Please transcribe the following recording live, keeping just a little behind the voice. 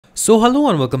So hello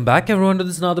and welcome back everyone to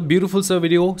this another beautiful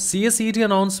video. Cseet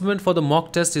announcement for the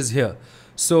mock test is here.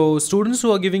 So students who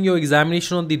are giving your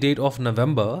examination on the date of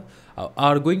November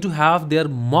are going to have their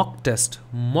mock test.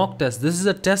 This is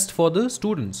a test for the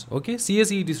students. Okay,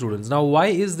 Cseet students. Now why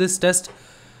is this test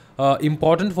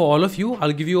important for all of you?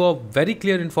 I'll give you a very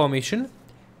clear information.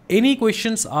 Any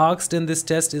questions asked in this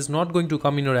test is not going to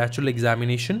come in your actual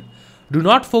examination. Do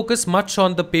not focus much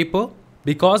on the paper,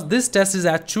 because this test is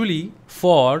actually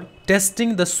for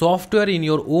testing the software in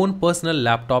your own personal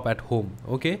laptop at home.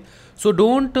 Okay, so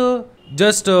don't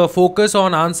just focus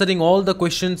on answering all the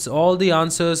questions, all the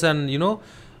answers, and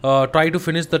try to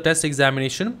finish the test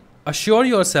examination. Assure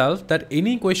yourself that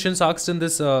any questions asked in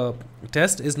this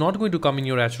test is not going to come in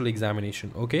your actual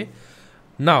examination. Okay,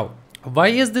 now why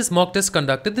is this mock test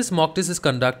conducted? This mock test is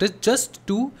conducted just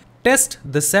to test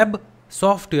the SEB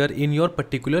software in your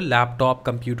particular laptop,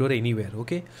 computer, anywhere.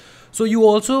 Okay, so you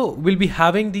also will be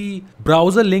having the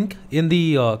browser link in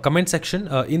the comment section,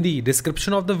 in the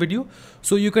description of the video,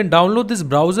 so you can download this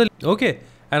browser. Okay,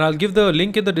 and I'll give the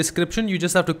link in the description. You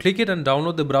just have to click it and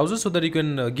download the browser so that you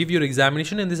can give your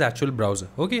examination in this actual browser.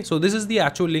 Okay, so this is the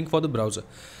actual link for the browser.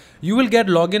 You will get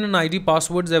login and ID,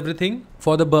 passwords, everything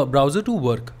for the browser to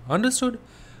work. Understood?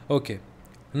 Okay,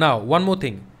 now one more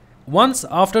thing. Once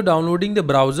after downloading the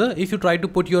browser, if you try to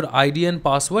put your ID and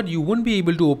password, you won't be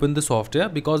able to open the software,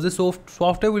 because the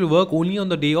software will work only on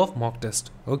the day of mock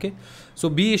test. Okay, so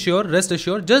be assured, rest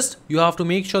assured, just you have to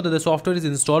make sure that the software is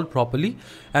installed properly,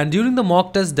 and during the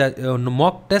mock test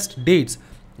dates,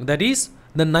 that is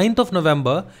the 9th of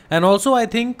November, and also I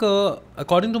think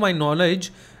according to my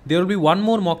knowledge, there will be one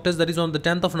more mock test, that is on the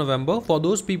 10th of November. For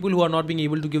those people who are not being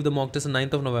able to give the mock test on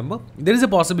 9th of November, there is a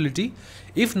possibility.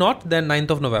 If not, then 9th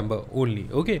of November only.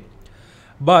 Okay,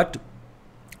 but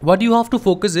what you have to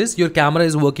focus is your camera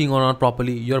is working or not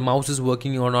properly, your mouse is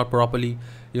working or not properly,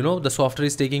 the software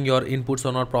is taking your inputs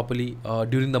or not properly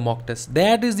during the mock test.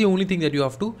 That is the only thing that you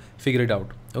have to figure it out.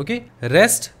 Okay,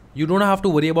 rest, you don't have to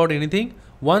worry about anything.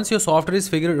 Once your software is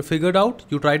figured out,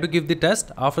 you try to give the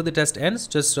test. After the test ends,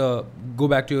 just go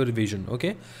back to your revision.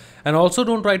 Okay, and also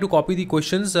don't try to copy the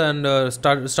questions and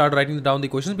start writing down the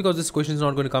questions, because this question is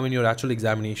not going to come in your actual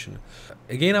examination.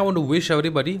 Again, I want to wish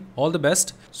everybody all the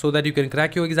best so that you can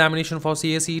crack your examination for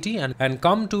Cseet and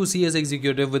come to CS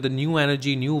Executive with a new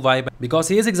energy, new vibe, because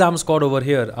CS exam squad over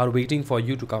here are waiting for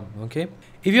you to come. Okay,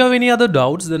 if you have any other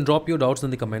doubts, then drop your doubts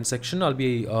in the comment section. I'll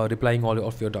be replying all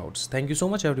of your doubts. Thank you so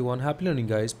much everyone. Happy learning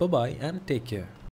guys. Bye bye and take care.